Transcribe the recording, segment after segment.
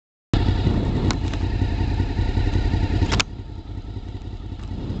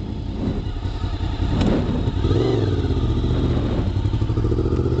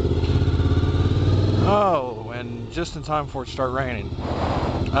just in time for it to start raining.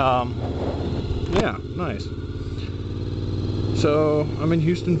 Yeah, nice. So I'm in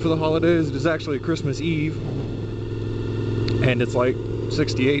Houston for the holidays. It is actually Christmas Eve, and it's like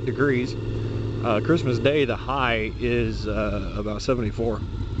 68 degrees. Christmas Day, the high is about 74.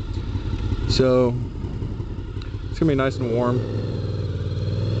 So it's gonna be nice and warm.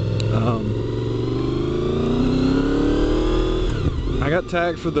 I got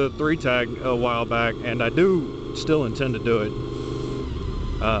tagged for the 3 tag a while back, and I do still intend to do it.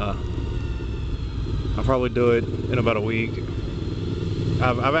 I'll probably do it in about a week.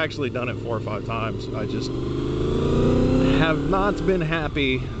 I've actually done it 4 or 5 times. I just have not been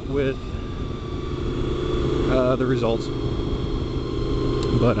happy with the results.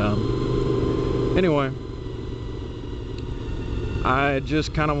 But anyway, I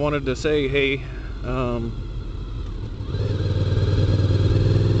just kind of wanted to say, hey, I'm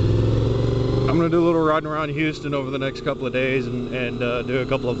gonna do a little riding around Houston over the next couple of days, and do a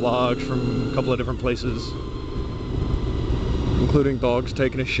couple of vlogs from a couple of different places, including dogs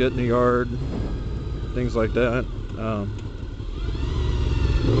taking a shit in the yard, things like that.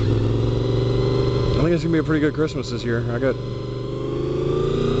 I think it's gonna be a pretty good Christmas this year. I got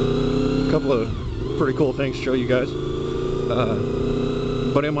a couple of pretty cool things to show you guys.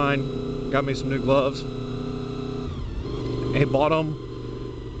 A buddy of mine got me some new gloves. He bought them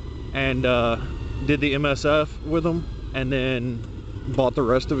and did the MSF with them, and then bought the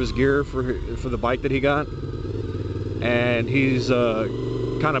rest of his gear for the bike that he got. And he's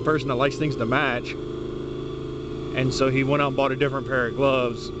kind of person that likes things to match, and so he went out and bought a different pair of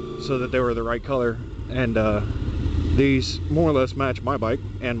gloves so that they were the right color. And these more or less match my bike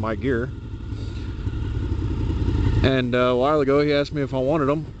and my gear. And a while ago he asked me if I wanted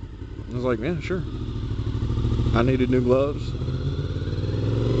them. I was like, yeah, sure. I needed new gloves.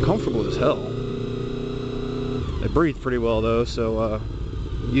 Comfortable as hell. They breathe pretty well though, so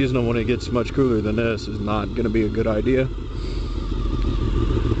using them when it gets much cooler than this is not going to be a good idea.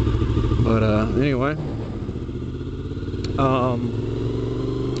 But anyway,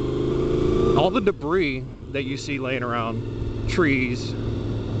 all the debris that you see laying around, trees,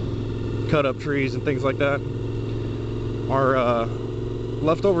 cut up trees and things like that, are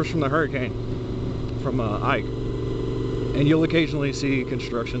leftovers from the hurricane, from Ike. And you'll occasionally see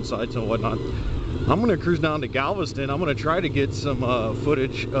construction sites and whatnot. I'm gonna cruise down to Galveston. I'm gonna try to get some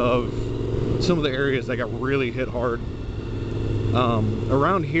footage of some of the areas that got really hit hard.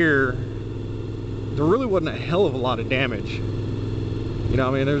 Around here, there really wasn't a hell of a lot of damage. You know,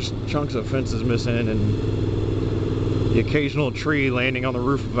 I mean, there's chunks of fences missing and the occasional tree landing on the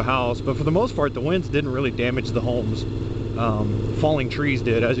roof of a house, but for the most part, the winds didn't really damage the homes. Falling trees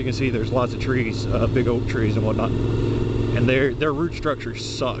did. As you can see, there's lots of trees, big oak trees and whatnot. And their root structure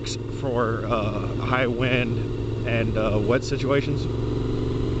sucks for high wind and wet situations.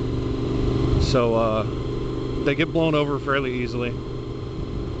 So they get blown over fairly easily.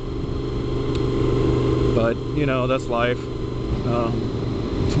 But, you know, that's life.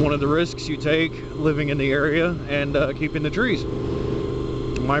 It's one of the risks you take living in the area and keeping the trees.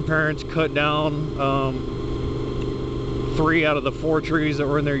 My parents cut down 3 out of the 4 trees that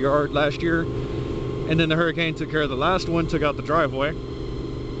were in their yard last year. And then the hurricane took care of the last one, took out the driveway.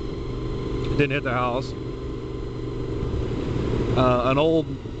 It didn't hit the house.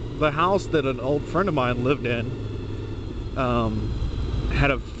 The house that an old friend of mine lived in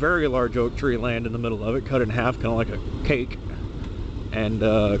had a very large oak tree land in the middle of it, cut in half, kind of like a cake. And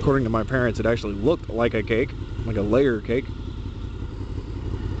according to my parents, it actually looked like a cake, like a layer cake.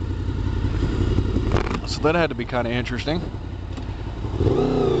 So that had to be kind of interesting.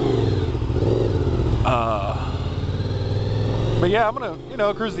 But yeah, I'm gonna, you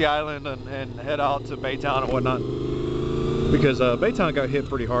know, cruise the island and head out to Baytown and whatnot, because Baytown got hit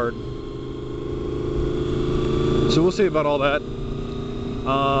pretty hard. So we'll see about all that.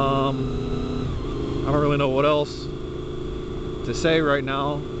 I don't really know what else to say right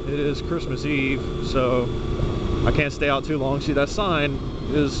now. It is Christmas Eve, so I can't stay out too long. See, that sign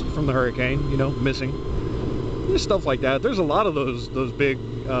is from the hurricane, you know, missing. Just stuff like that. There's a lot of those big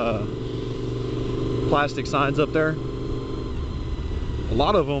plastic signs up there. A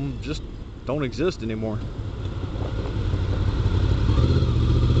lot of them just don't exist anymore.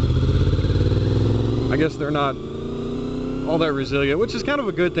 I guess they're not all that resilient, which is kind of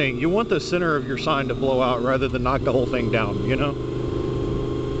a good thing. You want the center of your sign to blow out rather than knock the whole thing down, you know?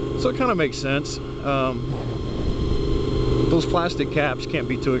 So it kind of makes sense. Those plastic caps can't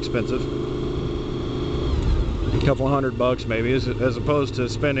be too expensive. A couple $100 maybe, as opposed to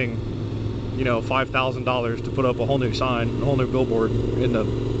spending, you know, $5,000 to put up a whole new sign, a whole new billboard in the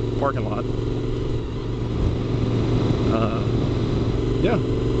parking lot. yeah.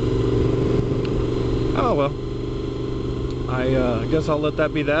 Oh well. I guess I'll let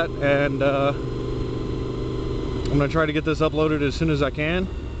that be that, and I'm gonna try to get this uploaded as soon as I can.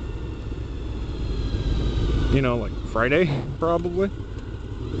 You know, like Friday, probably.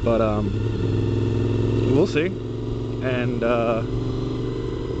 But we'll see. And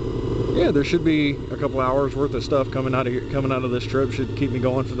yeah, there should be a couple hours worth of stuff coming out of this trip. Should keep me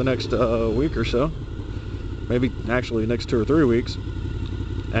going for the next week or so. Maybe actually next 2 or 3 weeks.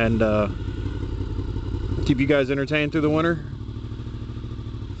 And keep you guys entertained through the winter.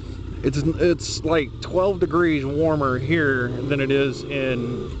 It's like 12 degrees warmer here than it is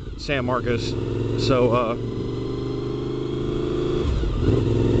in San Marcos. So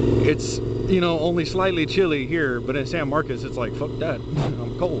it's, you know, only slightly chilly here, but in San Marcos it's like, fuck that,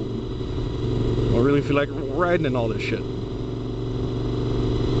 I'm cold. I really feel like riding in all this shit.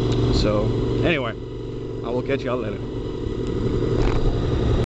 So anyway, I will catch y'all later.